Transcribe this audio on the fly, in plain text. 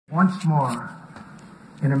once more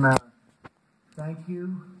in America. Thank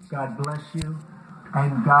you, God bless you,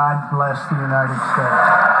 and God bless the United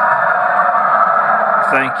States.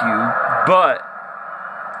 Thank you. But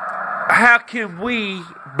how can we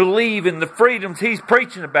believe in the freedoms he's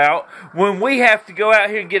preaching about when we have to go out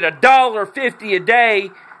here and get $1.50 a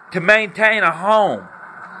day to maintain a home?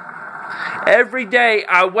 Every day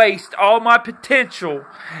I waste all my potential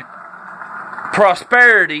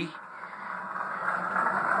prosperity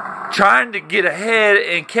trying to get ahead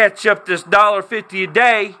and catch up this $1.50 a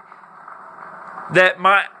day that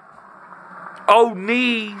my old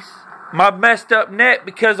knees, my messed up neck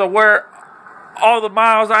because of where all the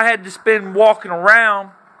miles I had to spend walking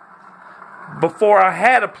around before I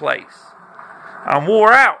had a place. I'm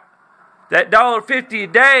wore out. That $1.50 a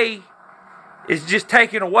day is just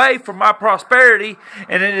taken away from my prosperity,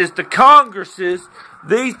 and it is the Congresses,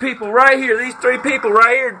 these people right here, these three people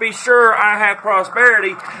right here, to be sure I have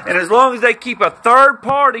prosperity. And as long as they keep a third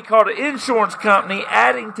party called an insurance company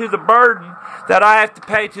adding to the burden that I have to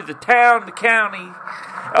pay to the town, the county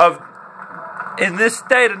of in this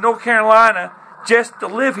state of North Carolina just to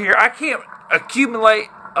live here, I can't accumulate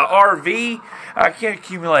an RV, I can't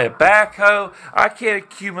accumulate a backhoe, I can't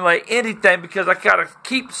accumulate anything because I gotta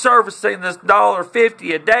keep servicing this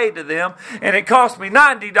 $1.50 a day to them, and it costs me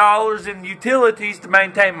 $90 in utilities to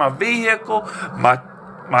maintain my vehicle,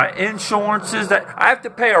 my insurances. That I have to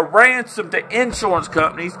pay a ransom to insurance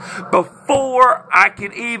companies before I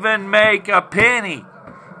can even make a penny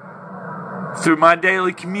through my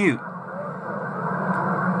daily commute.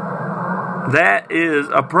 That is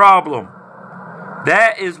a problem.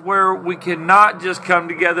 That is where we cannot just come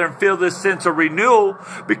together and feel this sense of renewal,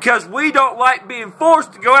 because we don't like being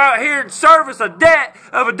forced to go out here and service a debt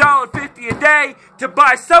of $1.50 a day to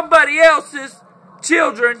buy somebody else's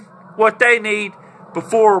children what they need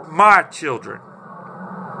before my children.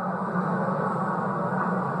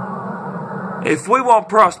 If we want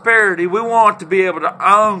prosperity, we want to be able to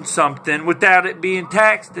own something without it being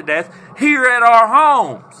taxed to death here at our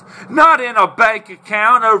homes. Not in a bank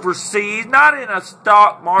account overseas, not in a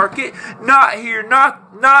stock market, not here,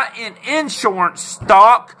 not in insurance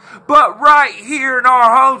stock, but right here in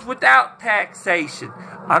our homes without taxation.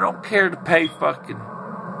 I don't care to pay fucking...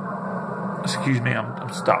 Excuse me,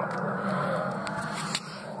 I'm stopped.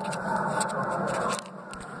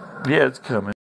 Yeah, it's coming.